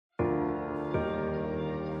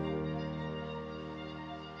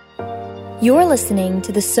You're listening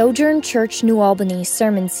to the Sojourn Church New Albany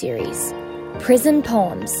sermon series, Prison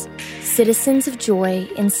Poems, Citizens of Joy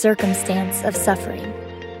in Circumstance of Suffering.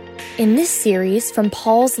 In this series from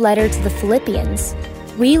Paul's letter to the Philippians,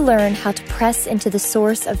 we learn how to press into the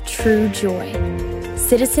source of true joy,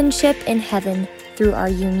 citizenship in heaven through our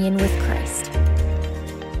union with Christ.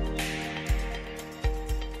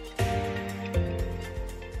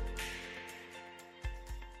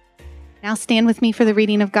 Now stand with me for the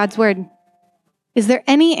reading of God's Word. Is there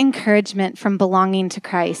any encouragement from belonging to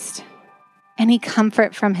Christ? Any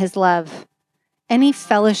comfort from His love? Any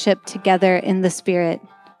fellowship together in the Spirit?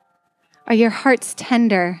 Are your hearts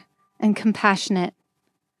tender and compassionate?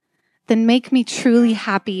 Then make me truly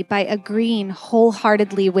happy by agreeing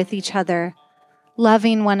wholeheartedly with each other,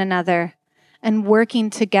 loving one another, and working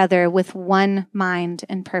together with one mind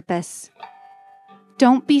and purpose.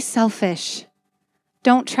 Don't be selfish.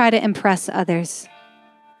 Don't try to impress others.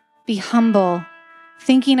 Be humble,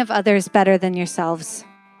 thinking of others better than yourselves.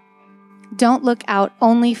 Don't look out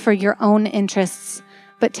only for your own interests,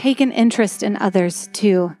 but take an interest in others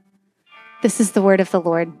too. This is the word of the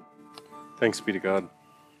Lord. Thanks be to God.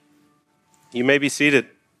 You may be seated.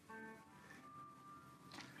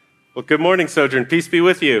 Well, good morning, Sojourn. Peace be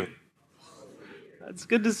with you. It's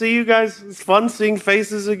good to see you guys. It's fun seeing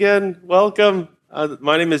faces again. Welcome.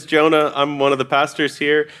 My name is Jonah. I'm one of the pastors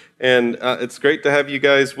here, and it's great to have you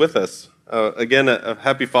guys with us. Again, a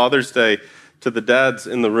happy Father's Day to the dads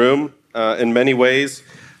in the room. In many ways,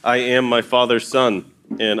 I am my father's son,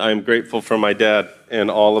 and I'm grateful for my dad and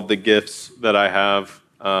all of the gifts that I have.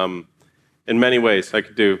 In many ways, I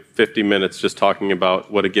could do 50 minutes just talking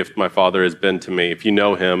about what a gift my father has been to me. If you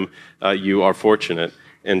know him, you are fortunate.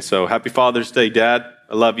 And so, happy Father's Day, Dad.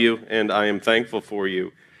 I love you, and I am thankful for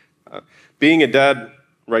you. Being a dad,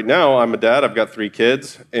 right now, I'm a dad. I've got 3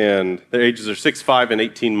 kids, and their ages are 6, 5, and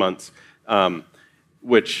 18 months.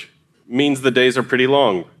 Which means the days are pretty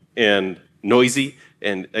long and noisy,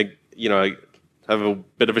 and I have a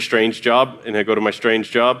bit of a strange job, and I go to my strange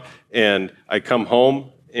job, and I come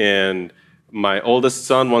home, and my oldest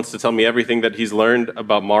son wants to tell me everything that he's learned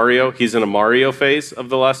about Mario. He's in a Mario phase of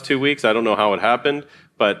the last 2 weeks. I don't know how it happened,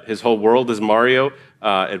 but his whole world is Mario.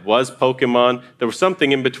 It was Pokemon. There was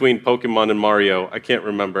something in between Pokemon and Mario. I can't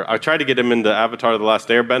remember. I tried to get him into Avatar: The Last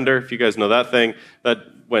Airbender, if you guys know that thing. That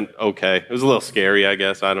went okay. It was a little scary, I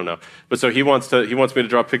guess. I don't know. But so he wants me to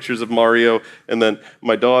draw pictures of Mario, and then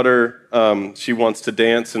my daughter, she wants to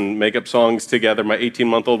dance and make up songs together. My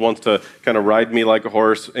 18-month-old wants to kind of ride me like a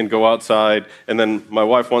horse and go outside, and then my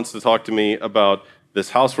wife wants to talk to me about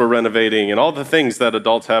this house we're renovating and all the things that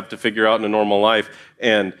adults have to figure out in a normal life.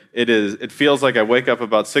 And it feels like I wake up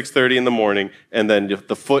about 6:30 in the morning, and then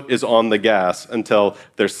the foot is on the gas until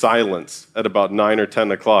there's silence at about 9 or 10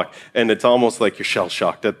 o'clock. And it's almost like you're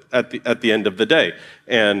shell-shocked at the end of the day.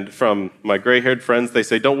 And from my gray-haired friends, they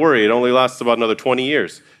say, don't worry, it only lasts about another 20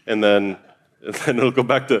 years. And then it'll go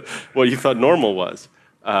back to what you thought normal was.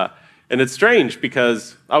 And it's strange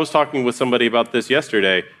because I was talking with somebody about this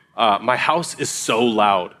yesterday. My house is so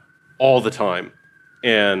loud all the time,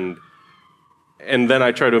 and then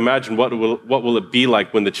I try to imagine what will it be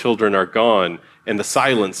like when the children are gone, and the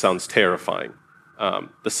silence sounds terrifying.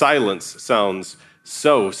 The silence sounds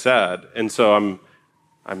so sad, and so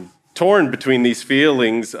I'm torn between these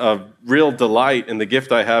feelings of real delight in the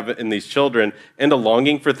gift I have in these children, and a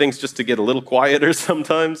longing for things just to get a little quieter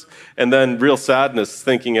sometimes, and then real sadness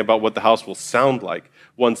thinking about what the house will sound like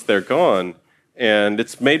once they're gone. And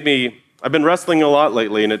I've been wrestling a lot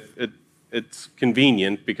lately, and it's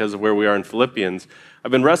convenient because of where we are in Philippians. I've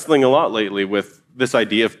been wrestling a lot lately with this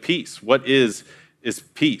idea of peace. What is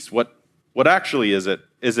peace? What actually is it?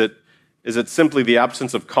 Is it simply the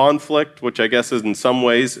absence of conflict, which I guess is in some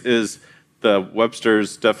ways is the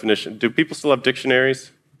Webster's definition? Do people still have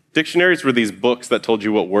dictionaries? Dictionaries were these books that told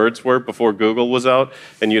you what words were before Google was out,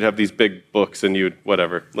 and you'd have these big books, and you'd,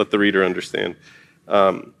 whatever, let the reader understand.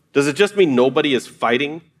 Does it just mean nobody is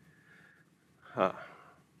fighting? I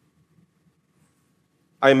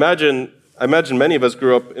imagine many of us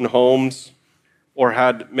grew up in homes or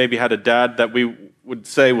maybe had a dad that we would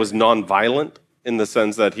say was nonviolent in the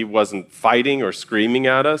sense that he wasn't fighting or screaming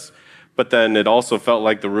at us, but then it also felt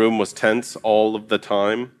like the room was tense all of the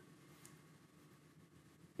time.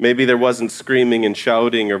 Maybe there wasn't screaming and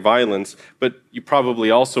shouting or violence, but you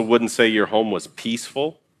probably also wouldn't say your home was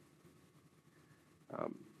peaceful.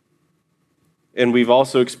 And we've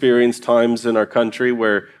also experienced times in our country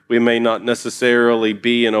where we may not necessarily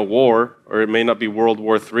be in a war, or it may not be World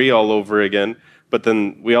War III all over again, but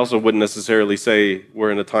then we also wouldn't necessarily say we're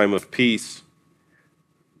in a time of peace.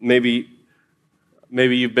 Maybe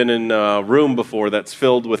Maybe you've been in a room before that's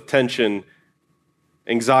filled with tension,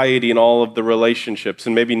 anxiety in all of the relationships,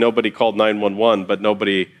 and maybe nobody called 911, but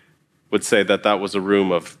nobody would say that that was a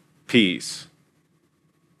room of peace.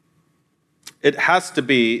 It has to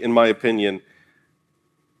be, in my opinion,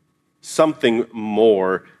 something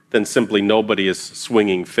more than simply nobody is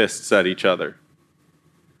swinging fists at each other.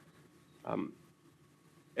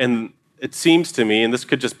 And it seems to me, and this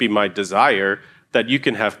could just be my desire, that you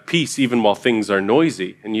can have peace even while things are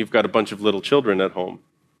noisy and you've got a bunch of little children at home.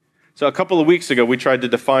 So a couple of weeks ago, we tried to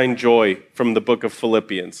define joy from the book of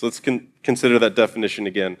Philippians. Let's consider that definition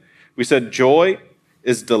again. We said joy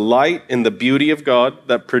is delight in the beauty of God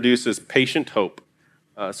that produces patient hope.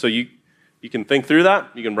 So you can think through that.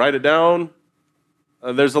 You can write it down.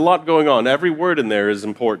 There's a lot going on. Every word in there is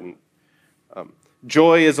important.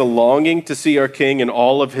 Joy is a longing to see our King in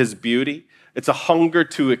all of his beauty. It's a hunger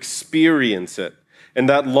to experience it. And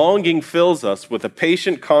that longing fills us with a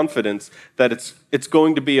patient confidence that it's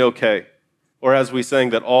going to be okay. Or as we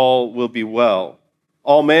sang, that all will be well.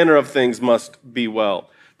 All manner of things must be well.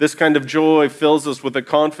 This kind of joy fills us with a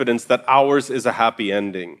confidence that ours is a happy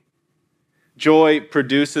ending. Joy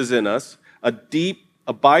produces in us a deep,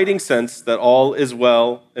 abiding sense that all is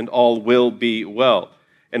well and all will be well.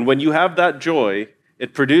 And when you have that joy,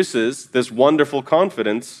 it produces this wonderful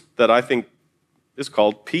confidence that I think is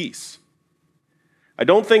called peace. I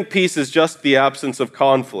don't think peace is just the absence of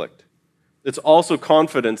conflict. It's also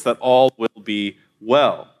confidence that all will be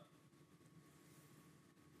well.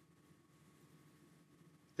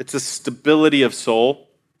 It's a stability of soul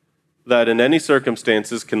that in any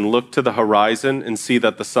circumstances can look to the horizon and see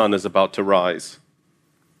that the sun is about to rise.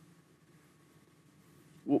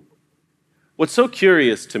 What's so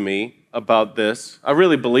curious to me about this, I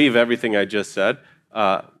really believe everything I just said.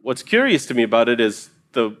 What's curious to me about it is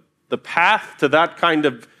the path to that kind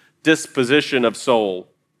of disposition of soul,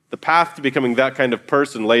 the path to becoming that kind of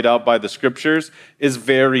person laid out by the scriptures is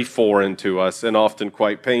very foreign to us and often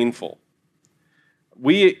quite painful.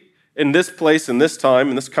 We, in this place, in this time,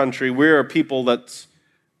 in this country, we're a people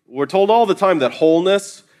we're told all the time that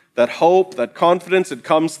wholeness, that hope, that confidence, it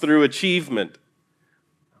comes through achievement.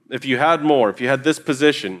 If you had more, if you had this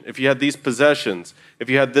position, if you had these possessions, if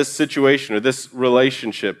you had this situation or this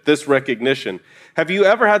relationship, this recognition. Have you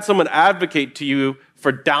ever had someone advocate to you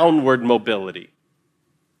for downward mobility?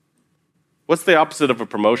 What's the opposite of a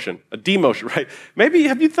promotion? A demotion, right? Maybe,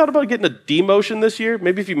 have you thought about getting a demotion this year?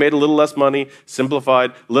 Maybe if you made a little less money,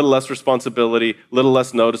 simplified, a little less responsibility, a little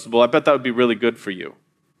less noticeable, I bet that would be really good for you.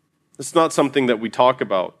 It's not something that we talk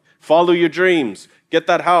about. Follow your dreams, get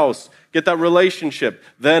that house, get that relationship,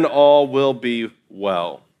 then all will be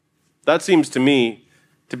well. That seems to me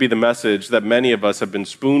to be the message that many of us have been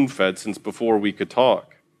spoon-fed since before we could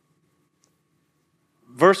talk.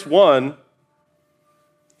 Verse 1,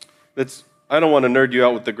 I don't want to nerd you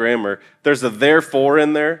out with the grammar. There's a therefore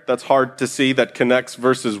in there that's hard to see that connects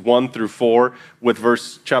verses 1 through 4 with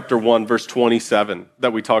chapter 1, verse 27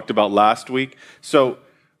 that we talked about last week. So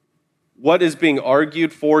what is being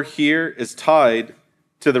argued for here is tied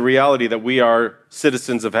to the reality that we are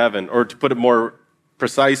citizens of heaven, or to put it more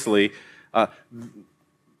precisely,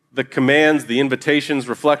 the commands, the invitations,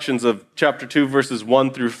 reflections of chapter 2, verses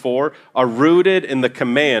 1 through 4 are rooted in the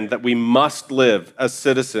command that we must live as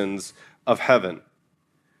citizens of heaven.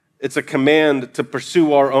 It's a command to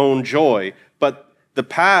pursue our own joy, but the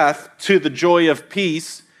path to the joy of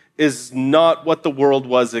peace is not what the world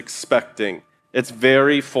was expecting. It's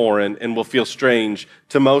very foreign and will feel strange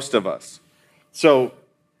to most of us. So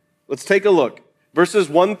let's take a look. Verse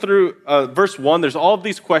 1, there's all of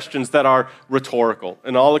these questions that are rhetorical,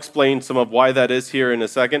 and I'll explain some of why that is here in a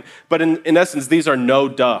second. But in essence, these are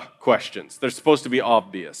no-duh questions. They're supposed to be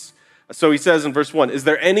obvious. So he says in verse 1, is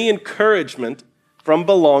there any encouragement from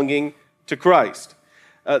belonging to Christ?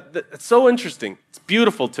 It's so interesting. It's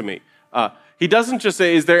beautiful to me. He doesn't just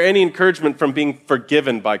say, is there any encouragement from being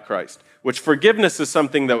forgiven by Christ? Which forgiveness is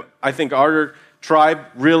something that I think our tribe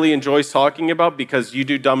really enjoys talking about, because you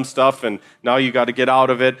do dumb stuff and now you got to get out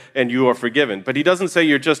of it and you are forgiven. But he doesn't say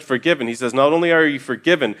you're just forgiven. He says not only are you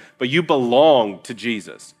forgiven, but you belong to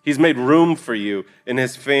Jesus. He's made room for you in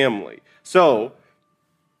his family. So,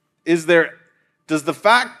 does the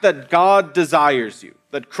fact that God desires you,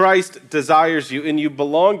 that Christ desires you and you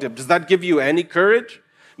belong to him, does that give you any courage?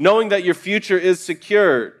 Knowing that your future is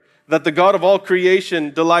secured, that the God of all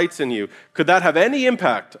creation delights in you. Could that have any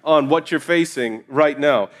impact on what you're facing right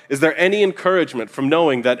now? Is there any encouragement from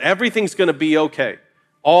knowing that everything's going to be okay?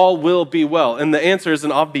 All will be well. And the answer is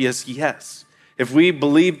an obvious yes. If we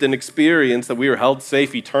believed and experienced that we were held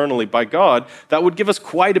safe eternally by God, that would give us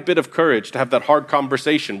quite a bit of courage to have that hard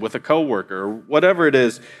conversation with a coworker or whatever it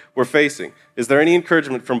is we're facing. Is there any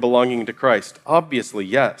encouragement from belonging to Christ? Obviously,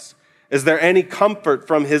 yes. Is there any comfort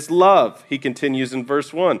from his love? He continues in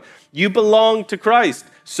verse 1. You belong to Christ,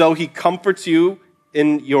 so he comforts you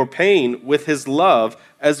in your pain with his love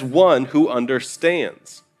as one who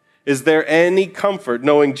understands. Is there any comfort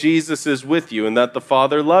knowing Jesus is with you and that the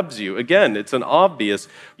Father loves you? Again, it's an obvious,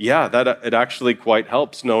 that it actually quite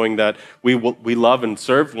helps knowing that we love and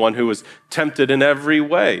serve one who is tempted in every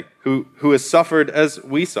way, who has suffered as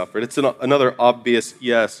we suffered. It's another obvious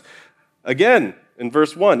yes. Again, in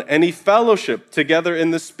verse 1, any fellowship together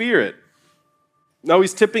in the Spirit. Now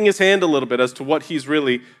he's tipping his hand a little bit as to what he's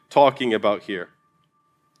really talking about here.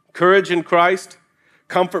 Courage in Christ,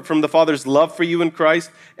 comfort from the Father's love for you in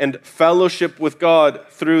Christ, and fellowship with God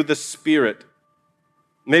through the Spirit.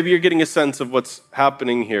 Maybe you're getting a sense of what's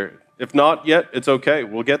happening here. If not yet, it's okay.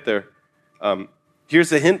 We'll get there.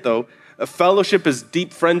 Here's a hint, though. A fellowship is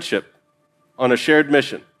deep friendship on a shared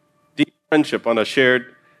mission. Deep friendship on a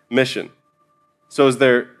shared mission. So is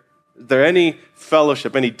there any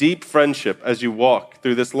fellowship, any deep friendship as you walk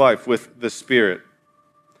through this life with the Spirit?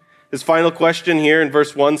 His final question here in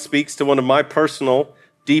verse 1 speaks to one of my personal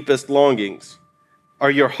deepest longings.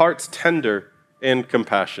 Are your hearts tender and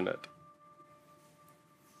compassionate?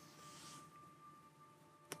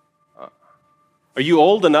 Are you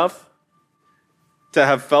old enough to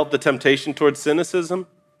have felt the temptation towards cynicism?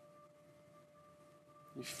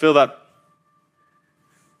 You feel that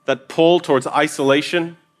pull towards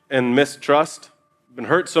isolation and mistrust? You've been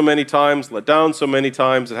hurt so many times, let down so many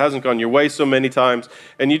times, it hasn't gone your way so many times,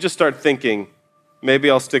 and you just start thinking, maybe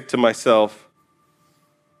I'll stick to myself.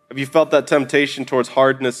 Have you felt that temptation towards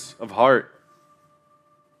hardness of heart?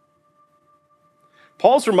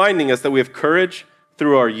 Paul's reminding us that we have courage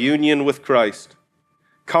through our union with Christ,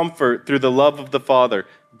 comfort through the love of the Father,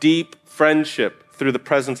 deep friendship through the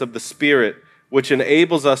presence of the Spirit, which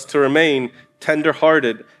enables us to remain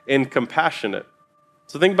tender-hearted and compassionate.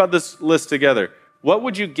 So think about this list together. What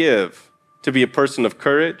would you give to be a person of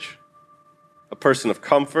courage, a person of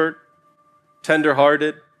comfort,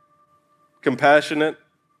 tender-hearted, compassionate?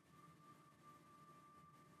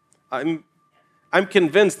 I'm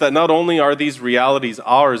convinced that not only are these realities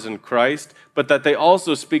ours in Christ, but that they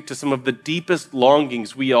also speak to some of the deepest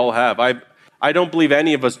longings we all have. I don't believe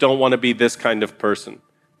any of us don't want to be this kind of person,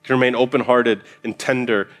 to remain open-hearted and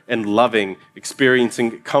tender and loving,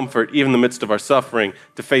 experiencing comfort even in the midst of our suffering,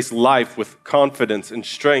 to face life with confidence and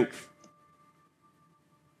strength.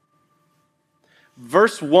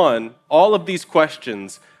 Verse 1, all of these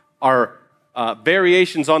questions are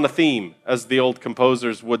variations on a theme, as the old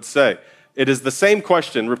composers would say. It is the same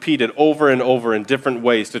question repeated over and over in different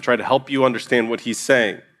ways to try to help you understand what he's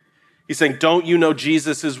saying. He's saying, don't you know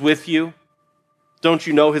Jesus is with you? Don't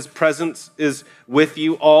you know his presence is with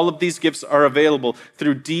you? All of these gifts are available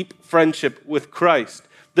through deep friendship with Christ.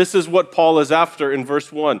 This is what Paul is after in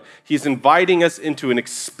verse 1. He's inviting us into an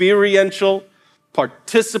experiential,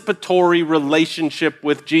 participatory relationship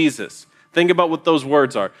with Jesus. Think about what those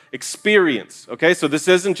words are. Experience, okay? So this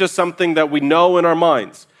isn't just something that we know in our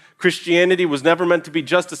minds. Christianity was never meant to be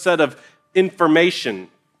just a set of information,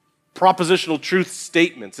 propositional truth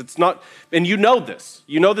statements. It's not, and you know this.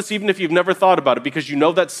 You know this even if you've never thought about it, because you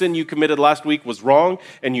know that sin you committed last week was wrong,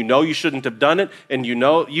 and you know you shouldn't have done it, and you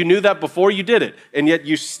knew that before you did it, and yet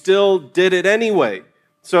you still did it anyway.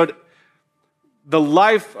 So the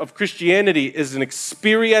life of Christianity is an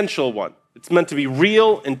experiential one. It's meant to be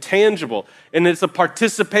real and tangible, and it's a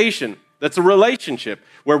participation. That's a relationship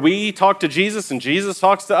where we talk to Jesus and Jesus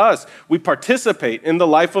talks to us. We participate in the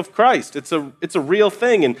life of Christ. It's a real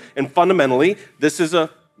thing, and fundamentally, this is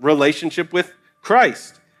a relationship with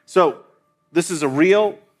Christ. So this is a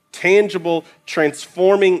real, tangible,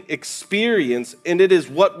 transforming experience, and it is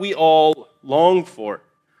what we all long for.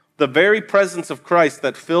 The very presence of Christ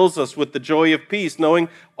that fills us with the joy of peace, knowing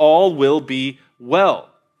all will be well.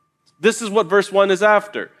 This is what verse 1 is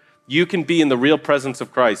after. You can be in the real presence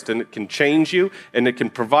of Christ, and it can change you, and it can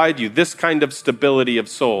provide you this kind of stability of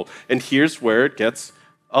soul. And here's where it gets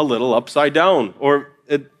a little upside down, or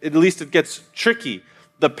at least it gets tricky.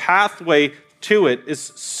 The pathway to it is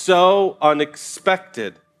so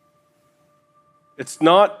unexpected. It's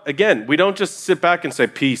not, again, we don't just sit back and say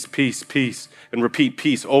peace, peace, peace, and repeat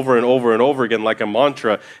peace over and over and over again like a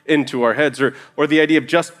mantra into our heads. Or the idea of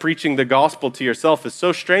just preaching the gospel to yourself is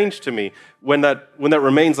so strange to me when that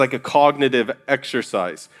remains like a cognitive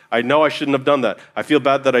exercise. I know I shouldn't have done that. I feel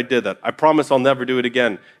bad that I did that. I promise I'll never do it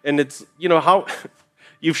again. And it's, how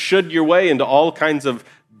you've should your way into all kinds of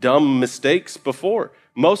dumb mistakes before.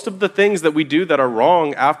 Most of the things that we do that are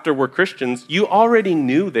wrong after we're Christians, you already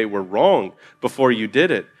knew they were wrong before you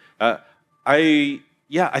did it. I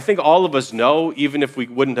think all of us know, even if we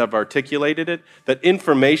wouldn't have articulated it, that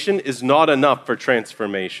information is not enough for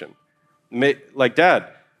transformation. Like Dad,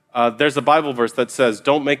 there's a Bible verse that says,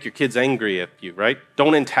 don't make your kids angry at you, right?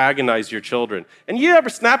 Don't antagonize your children. And you ever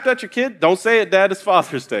snapped at your kid? Don't say it, Dad, it's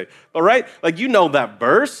Father's Day. All right? Like, you know that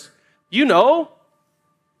verse. You know.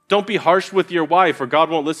 Don't be harsh with your wife or God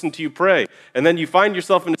won't listen to you pray. And then you find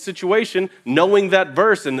yourself in a situation knowing that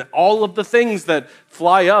verse and all of the things that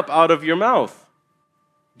fly up out of your mouth.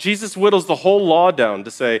 Jesus whittles the whole law down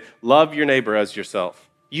to say, love your neighbor as yourself.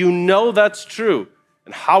 You know that's true.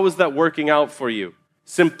 And how is that working out for you?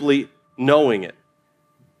 Simply knowing it.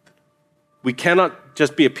 We cannot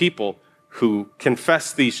just be a people who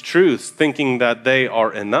confess these truths thinking that they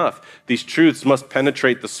are enough. These truths must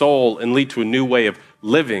penetrate the soul and lead to a new way of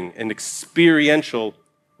living, an experiential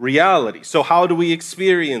reality. So how do we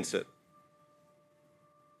experience it?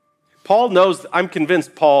 Paul knows, I'm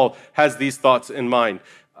convinced Paul has these thoughts in mind.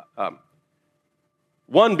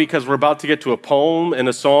 One, because we're about to get to a poem and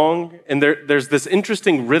a song, and there's this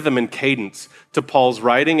interesting rhythm and cadence to Paul's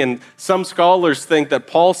writing, and some scholars think that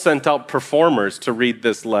Paul sent out performers to read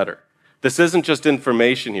this letter. This isn't just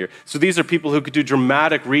information here. So these are people who could do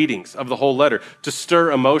dramatic readings of the whole letter to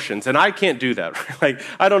stir emotions. And I can't do that. Like,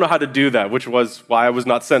 I don't know how to do that, which was why I was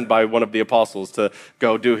not sent by one of the apostles to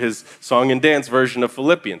go do his song and dance version of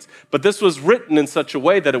Philippians. But this was written in such a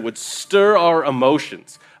way that it would stir our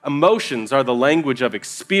emotions. Emotions are the language of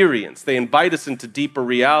experience. They invite us into deeper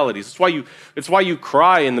realities. It's why you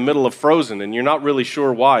cry in the middle of Frozen and you're not really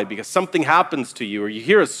sure why, because something happens to you, or you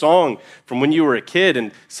hear a song from when you were a kid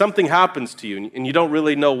and something happens to you and you don't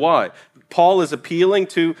really know why. Paul is appealing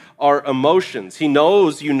to our emotions. He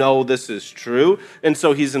knows you know this is true, and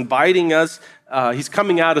so he's inviting us, he's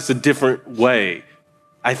coming at us a different way.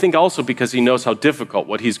 I think also because he knows how difficult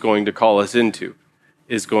what he's going to call us into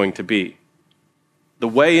is going to be. The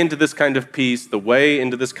way into this kind of peace, the way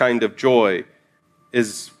into this kind of joy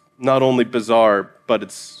is not only bizarre, but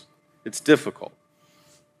it's difficult.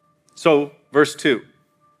 So, verse 2,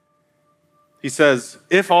 he says,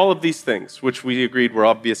 if all of these things, which we agreed were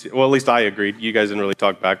obvious, well, at least I agreed, you guys didn't really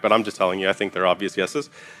talk back, but I'm just telling you, I think they're obvious yeses.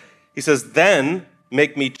 He says, then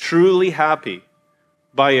make me truly happy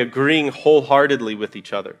by agreeing wholeheartedly with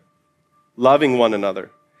each other, loving one another,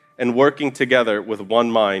 and working together with one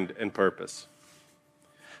mind and purpose.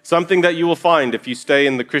 Something that you will find if you stay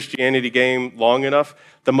in the Christianity game long enough,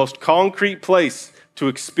 the most concrete place to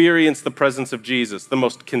experience the presence of Jesus, the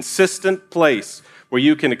most consistent place where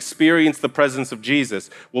you can experience the presence of Jesus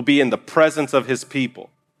will be in the presence of his people.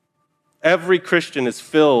 Every Christian is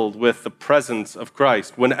filled with the presence of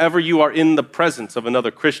Christ. Whenever you are in the presence of another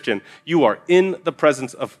Christian, you are in the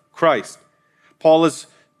presence of Christ. Paul is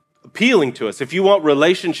appealing to us. If you want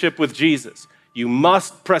relationship with Jesus, you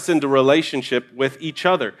must press into relationship with each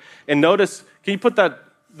other. And notice, can you put that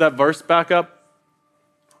verse back up?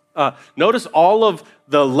 Notice all of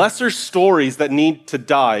the lesser stories that need to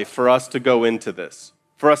die for us to go into this,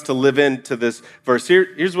 for us to live into this verse.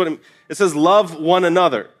 Here's what it says, love one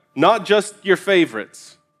another, not just your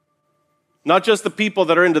favorites, not just the people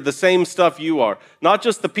that are into the same stuff you are, not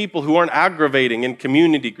just the people who aren't aggravating in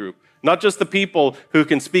community group, not just the people who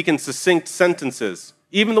can speak in succinct sentences,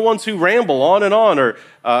 even the ones who ramble on and on, or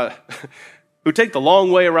who take the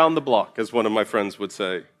long way around the block, as one of my friends would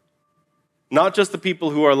say. Not just the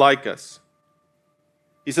people who are like us.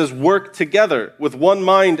 He says, work together with one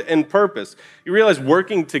mind and purpose. You realize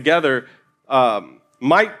working together, you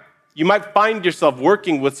might find yourself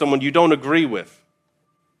working with someone you don't agree with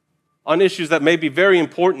on issues that may be very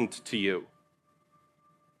important to you.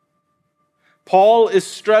 Paul is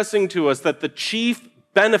stressing to us that the chief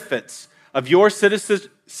benefits of your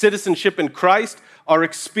citizenship in Christ are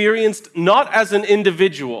experienced not as an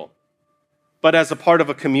individual, but as a part of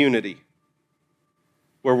a community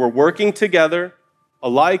where we're working together,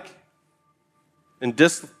 alike and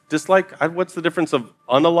dislike. What's the difference of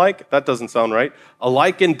unalike? That doesn't sound right.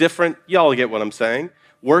 Alike and different, y'all get what I'm saying.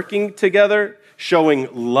 Working together, showing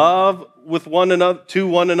love with one another, to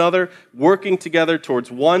one another, working together towards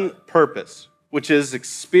one purpose, which is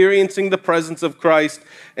experiencing the presence of Christ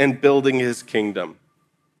and building his kingdom.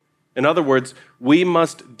 In other words, we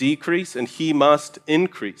must decrease and he must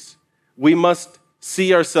increase. We must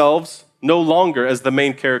see ourselves no longer as the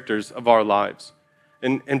main characters of our lives.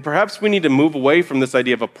 And perhaps we need to move away from this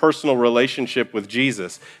idea of a personal relationship with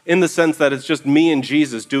Jesus in the sense that it's just me and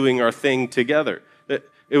Jesus doing our thing together.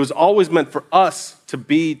 It was always meant for us to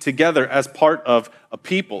be together as part of a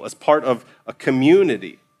people, as part of a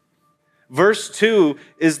community. Verse 2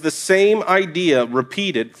 is the same idea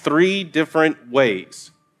repeated 3 different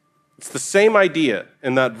ways. It's the same idea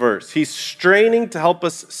in that verse. He's straining to help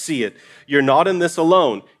us see it. You're not in this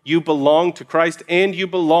alone. You belong to Christ and you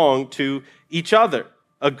belong to each other.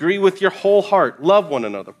 Agree with your whole heart. Love one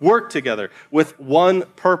another. Work together with one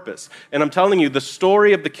purpose. And I'm telling you, the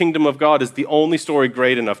story of the kingdom of God is the only story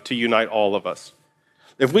great enough to unite all of us.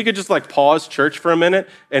 If we could just pause church for a minute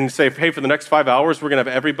and say, hey, for the next 5 hours, we're going to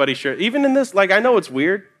have everybody share. Even in this, I know it's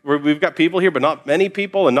weird. We've got people here, but not many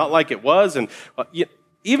people and not like it was. And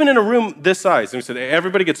even in a room this size, and we said, hey,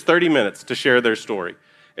 everybody gets 30 minutes to share their story.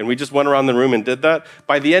 And we just went around the room and did that.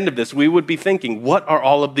 By the end of this, we would be thinking, what are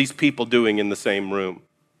all of these people doing in the same room?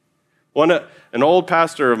 An old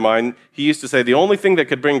pastor of mine, he used to say, the only thing that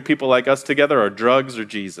could bring people like us together are drugs or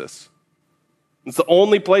Jesus. It's the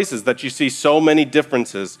only places that you see so many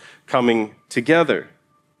differences coming together.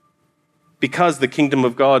 Because the kingdom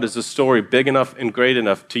of God is a story big enough and great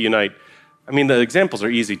enough to unite. I mean, the examples are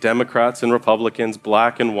easy. Democrats and Republicans,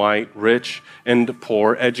 black and white, rich and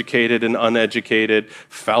poor, educated and uneducated,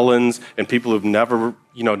 felons and people who've never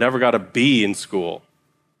got a B in school.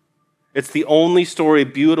 It's the only story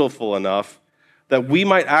beautiful enough that we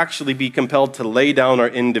might actually be compelled to lay down our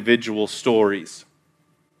individual stories.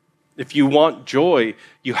 If you want joy,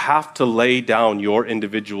 you have to lay down your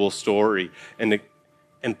individual story and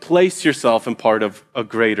place yourself in part of a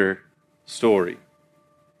greater story.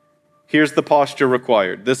 Here's the posture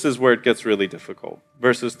required. This is where it gets really difficult.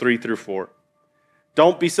 Verses 3 through 4.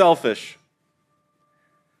 Don't be selfish.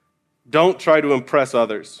 Don't try to impress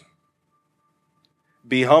others.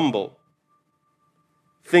 Be humble.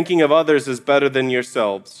 Thinking of others is better than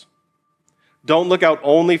yourselves. Don't look out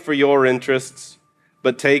only for your interests,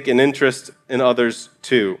 but take an interest in others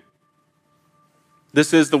too.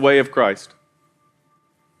 This is the way of Christ.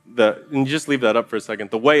 And just leave that up for a second.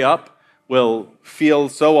 The way up will feel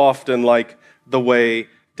so often like the way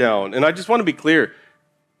down. And I just want to be clear.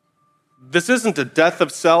 This isn't a death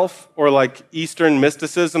of self or like Eastern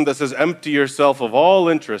mysticism that says empty yourself of all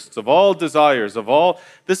interests, of all desires, of all.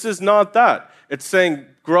 This is not that. It's saying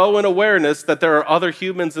grow in awareness that there are other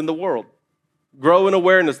humans in the world. Grow in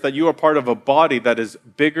awareness that you are part of a body that is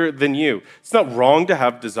bigger than you. It's not wrong to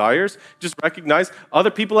have desires. Just recognize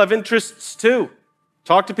other people have interests too.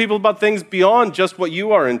 Talk to people about things beyond just what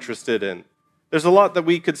you are interested in. There's a lot that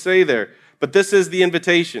we could say there, but this is the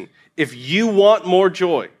invitation. If you want more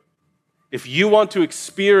joy, if you want to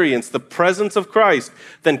experience the presence of Christ,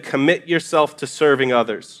 then commit yourself to serving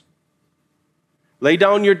others. Lay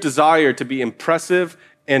down your desire to be impressive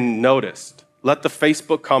and noticed. Let the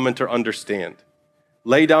Facebook commenter understand.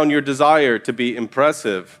 Lay down your desire to be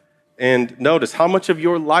impressive and notice how much of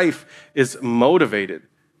your life is motivated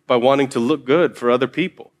by wanting to look good for other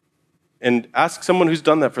people. And ask someone who's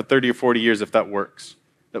done that for 30 or 40 years if that works.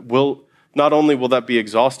 Not only will that be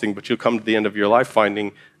exhausting, but you'll come to the end of your life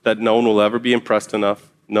finding that no one will ever be impressed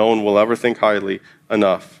enough, no one will ever think highly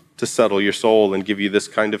enough to settle your soul and give you this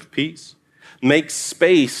kind of peace. Make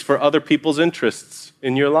space for other people's interests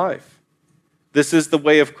in your life. This is the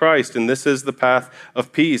way of Christ, and this is the path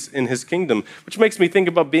of peace in his kingdom, which makes me think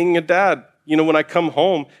about being a dad. When I come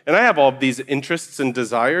home, and I have all of these interests and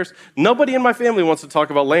desires, nobody in my family wants to talk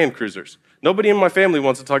about Land Cruisers. Nobody in my family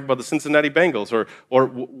wants to talk about the Cincinnati Bengals or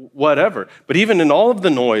whatever. But even in all of the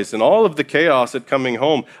noise and all of the chaos at coming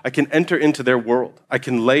home, I can enter into their world. I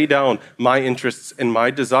can lay down my interests and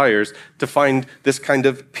my desires to find this kind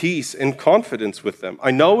of peace and confidence with them.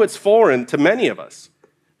 I know it's foreign to many of us,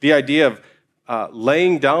 the idea of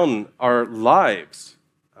laying down our lives.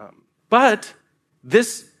 But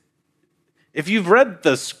this, if you've read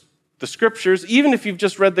the scriptures, even if you've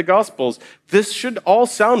just read the Gospels, this should all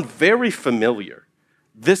sound very familiar.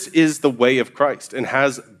 This is the way of Christ and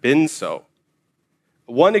has been so.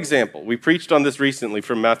 One example, we preached on this recently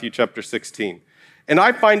from Matthew chapter 16, and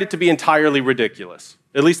I find it to be entirely ridiculous,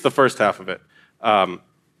 at least the first half of it. I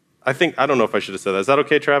don't know if I should have said that. Is that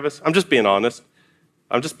okay, Travis? I'm just being honest.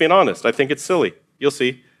 I think it's silly. You'll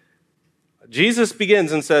see. Jesus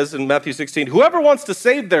begins and says in Matthew 16, whoever wants to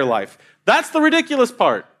save their life, that's the ridiculous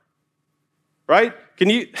part. Right? Can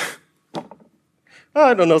you,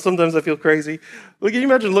 I don't know, sometimes I feel crazy. Can you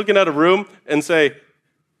imagine looking at a room and say,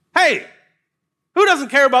 hey, who doesn't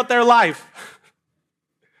care about their life?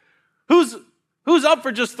 Who's up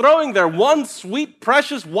for just throwing their one sweet,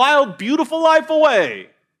 precious, wild, beautiful life away?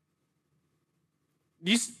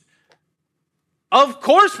 Of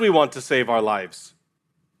course we want to save our lives.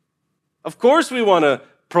 Of course we want to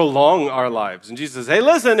prolong our lives. And Jesus says, hey,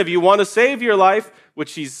 listen, if you want to save your life,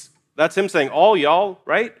 that's him saying, all y'all,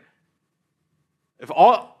 right?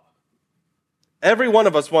 Every one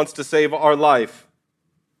of us wants to save our life.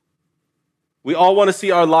 We all want to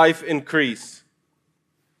see our life increase.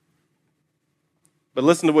 But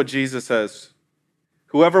listen to what Jesus says.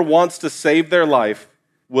 Whoever wants to save their life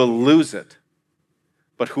will lose it.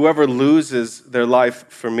 But whoever loses their life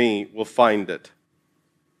for me will find it.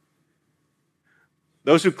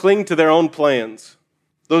 Those who cling to their own plans,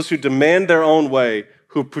 those who demand their own way,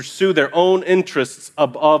 who pursue their own interests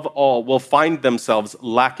above all, will find themselves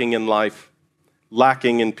lacking in life,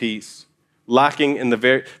 lacking in peace, lacking in the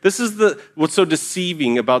very... This is what's so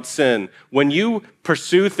deceiving about sin. When you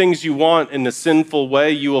pursue things you want in a sinful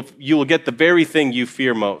way, you will get the very thing you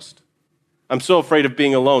fear most. I'm so afraid of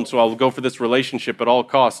being alone, so I'll go for this relationship at all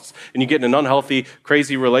costs. And you get in an unhealthy,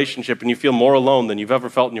 crazy relationship, and you feel more alone than you've ever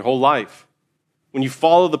felt in your whole life. When you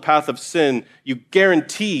follow the path of sin, you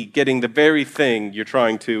guarantee getting the very thing you're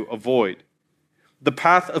trying to avoid. The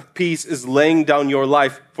path of peace is laying down your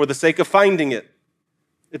life for the sake of finding it.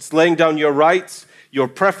 It's laying down your rights, your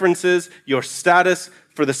preferences, your status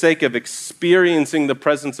for the sake of experiencing the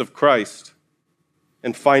presence of Christ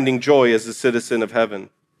and finding joy as a citizen of heaven.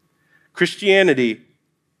 Christianity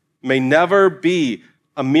may never be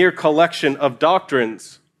a mere collection of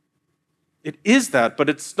doctrines. It is that, but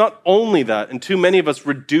it's not only that, and too many of us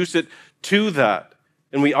reduce it to that,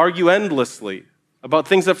 and we argue endlessly about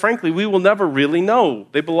things that, frankly, we will never really know.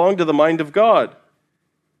 They belong to the mind of God.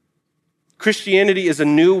 Christianity is a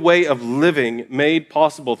new way of living made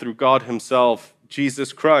possible through God himself,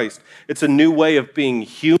 Jesus Christ. It's a new way of being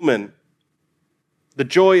human. The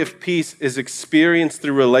joy of peace is experienced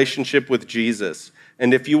through relationship with Jesus.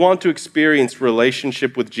 And if you want to experience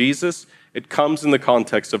relationship with Jesus, it comes in the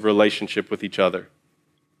context of relationship with each other.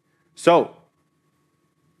 So,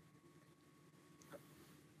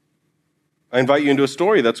 I invite you into a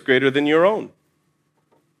story that's greater than your own.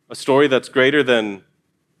 A story that's greater than,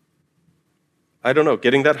 I don't know,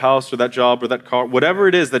 getting that house or that job or that car, whatever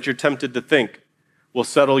it is that you're tempted to think will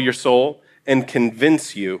settle your soul and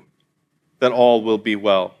convince you that all will be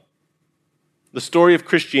well. The story of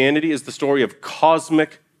Christianity is the story of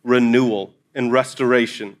cosmic renewal and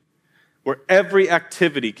restoration, where every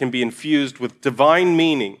activity can be infused with divine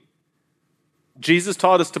meaning. Jesus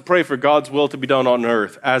taught us to pray for God's will to be done on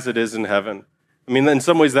earth as it is in heaven. I mean, in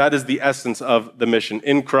some ways, that is the essence of the mission.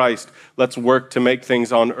 In Christ, let's work to make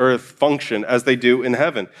things on earth function as they do in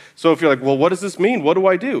heaven. So if you're like, well, what does this mean? What do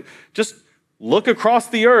I do? Just look across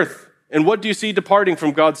the earth, and what do you see departing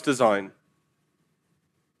from God's design?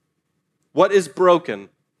 What is broken?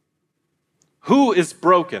 Who is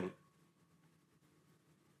broken?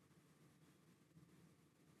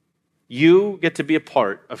 You get to be a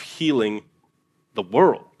part of healing the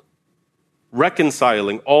world,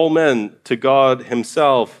 reconciling all men to God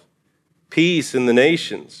himself, peace in the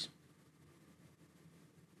nations.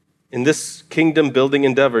 In this kingdom-building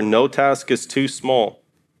endeavor, no task is too small,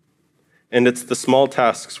 and it's the small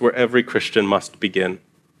tasks where every Christian must begin.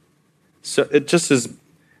 So it just is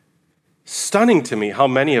stunning to me how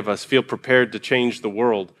many of us feel prepared to change the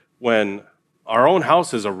world when our own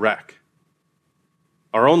house is a wreck.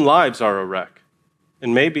 Our own lives are a wreck.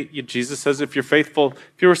 And maybe Jesus says if you're faithful,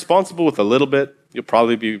 if you're responsible with a little bit, you'll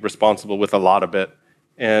probably be responsible with a lot of it.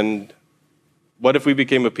 And what if we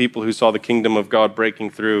became a people who saw the kingdom of God breaking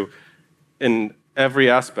through in every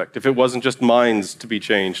aspect? If it wasn't just minds to be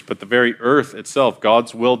changed, but the very earth itself,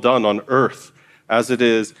 God's will done on earth as it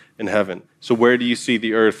is in heaven. So where do you see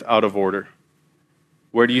the earth out of order?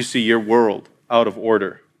 Where do you see your world out of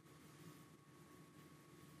order?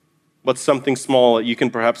 What's something small that you can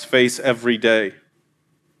perhaps face every day?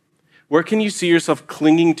 Where can you see yourself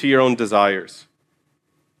clinging to your own desires,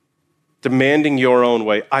 demanding your own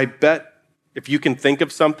way? I bet if you can think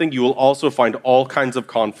of something, you will also find all kinds of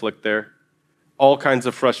conflict there, all kinds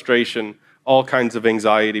of frustration, all kinds of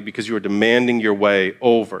anxiety, because you are demanding your way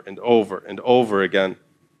over and over and over again.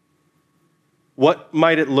 What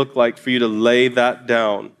might it look like for you to lay that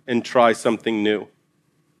down and try something new?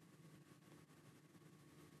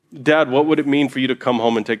 Dad, what would it mean for you to come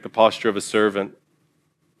home and take the posture of a servant?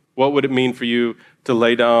 What would it mean for you to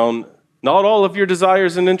lay down not all of your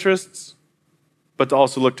desires and interests, but to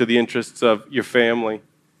also look to the interests of your family?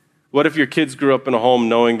 What if your kids grew up in a home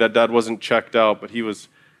knowing that dad wasn't checked out, but he was,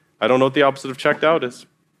 I don't know what the opposite of checked out is.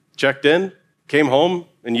 Checked in, came home,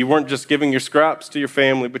 and you weren't just giving your scraps to your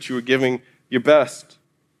family, but you were giving your best.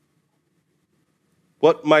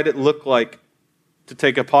 What might it look like to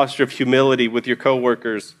take a posture of humility with your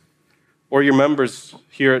coworkers or your members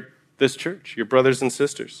here at this church, your brothers and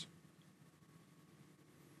sisters?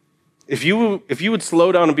 If you would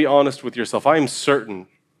slow down and be honest with yourself, I'm certain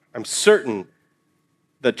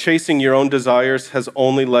that chasing your own desires has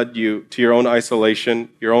only led you to your own isolation,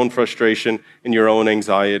 your own frustration, and your own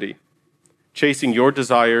anxiety. Chasing your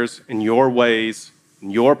desires and your ways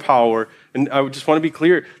and your power. And I just want to be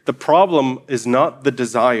clear, the problem is not the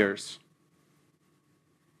desires.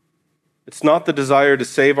 It's not the desire to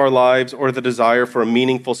save our lives or the desire for a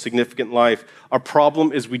meaningful, significant life. Our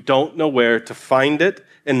problem is we don't know where to find it,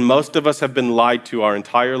 and most of us have been lied to our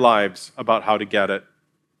entire lives about how to get it.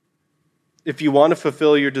 If you want to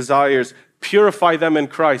fulfill your desires, purify them in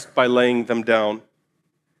Christ by laying them down.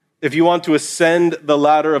 If you want to ascend the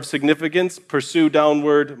ladder of significance, pursue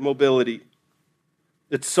downward mobility.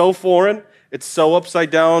 It's so foreign, it's so upside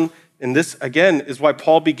down, and this, again, is why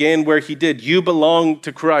Paul began where he did. You belong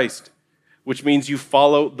to Christ, which means you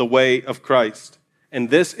follow the way of Christ. And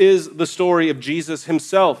this is the story of Jesus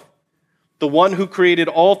himself. The one who created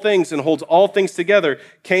all things and holds all things together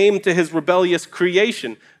came to his rebellious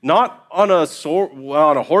creation, not on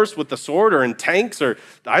a horse with a sword or in tanks, or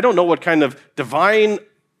I don't know what kind of divine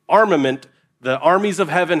armament the armies of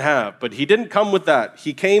heaven have, but he didn't come with that.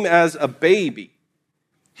 He came as a baby.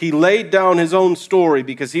 He laid down his own story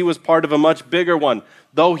because he was part of a much bigger one.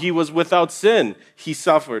 Though he was without sin, he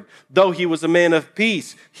suffered. Though he was a man of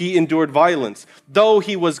peace, he endured violence. Though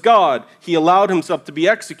he was God, he allowed himself to be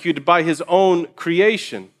executed by his own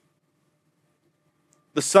creation.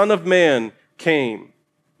 The Son of Man came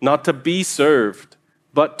not to be served,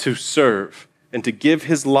 but to serve and to give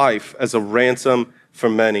his life as a ransom for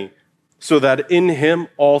many, so that in him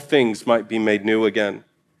all things might be made new again,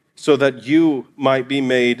 so that you might be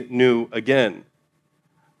made new again.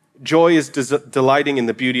 Joy is delighting in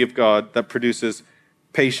the beauty of God that produces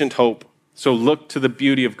patient hope. So look to the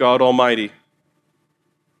beauty of God Almighty,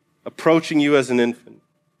 approaching you as an infant,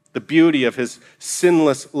 the beauty of his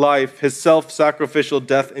sinless life, his self-sacrificial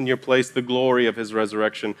death in your place, the glory of his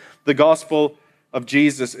resurrection. The gospel of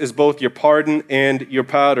Jesus is both your pardon and your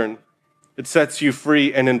pattern. It sets you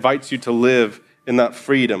free and invites you to live in that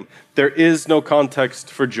freedom. There is no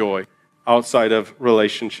context for joy outside of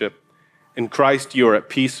relationship. In Christ, you're at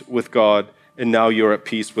peace with God, and now you're at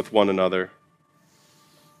peace with one another.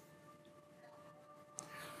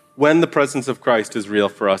 When the presence of Christ is real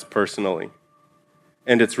for us personally,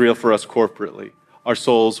 and it's real for us corporately, our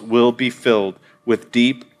souls will be filled with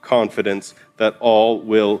deep confidence that all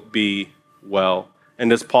will be well.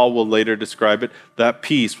 And as Paul will later describe it, that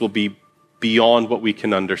peace will be beyond what we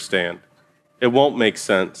can understand. It won't make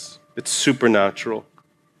sense. It's supernatural.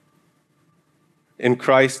 In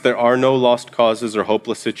Christ, there are no lost causes or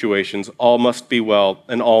hopeless situations. All must be well,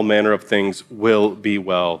 and all manner of things will be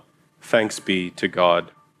well. Thanks be to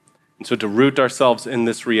God. And so to root ourselves in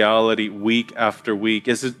this reality week after week,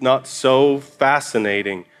 is it not so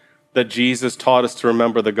fascinating that Jesus taught us to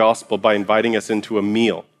remember the gospel by inviting us into a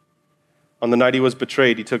meal? On the night he was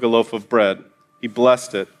betrayed, he took a loaf of bread. He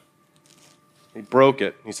blessed it. He broke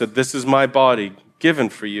it. He said, "This is my body given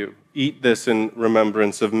for you. Eat this in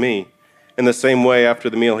remembrance of me." In the same way, after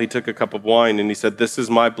the meal, he took a cup of wine and he said, "This is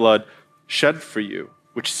my blood shed for you,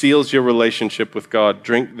 which seals your relationship with God.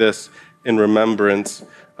 Drink this in remembrance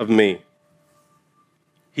of me."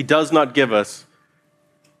 He does not give us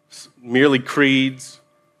merely creeds,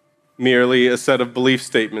 merely a set of belief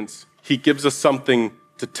statements. He gives us something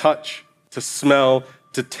to touch, to smell,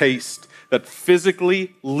 to taste, that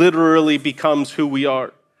physically, literally becomes who we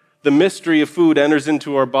are. The mystery of food enters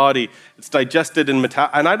into our body. It's digested and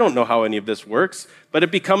I don't know how any of this works, but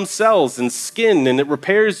it becomes cells and skin, and it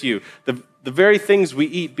repairs you. The very things we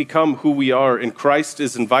eat become who we are, and Christ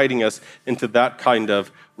is inviting us into that kind of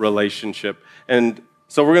relationship. And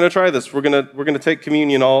so we're going to try this. We're going to take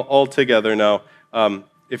communion all together now.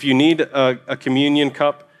 If you need a communion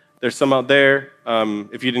cup, there's some out there.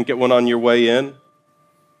 If you didn't get one on your way in,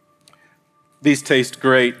 these taste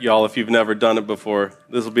great, y'all, if you've never done it before.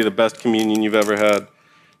 This will be the best communion you've ever had.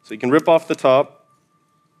 So you can rip off the top.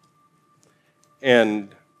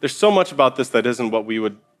 And there's so much about this that isn't what we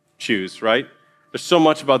would choose, right? There's so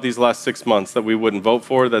much about these last 6 months that we wouldn't vote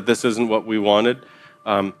for, that this isn't what we wanted.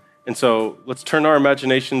 And so let's turn our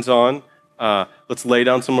imaginations on. Let's lay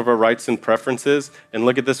down some of our rights and preferences and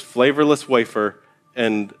look at this flavorless wafer.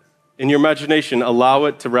 And in your imagination, allow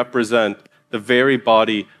it to represent the very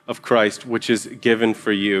body of Christ, which is given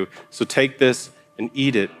for you. So take this and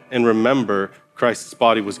eat it, and remember Christ's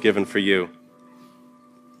body was given for you.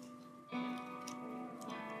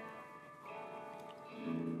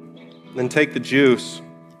 Then take the juice,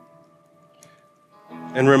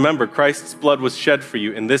 and remember Christ's blood was shed for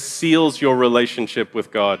you, and this seals your relationship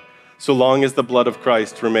with God. So long as the blood of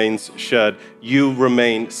Christ remains shed, you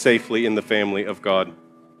remain safely in the family of God.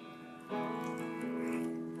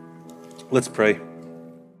 Let's pray.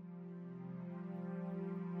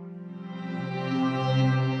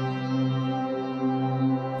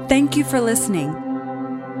 thank you for listening.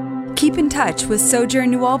 Keep in touch with Sojourn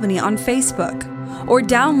New Albany on Facebook, or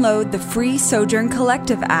download the free Sojourn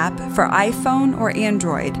Collective app for iPhone or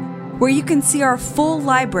Android, where you can see our full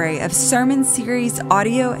library of sermon series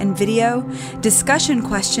audio and video, discussion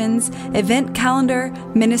questions, event calendar,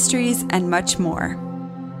 ministries, and much more.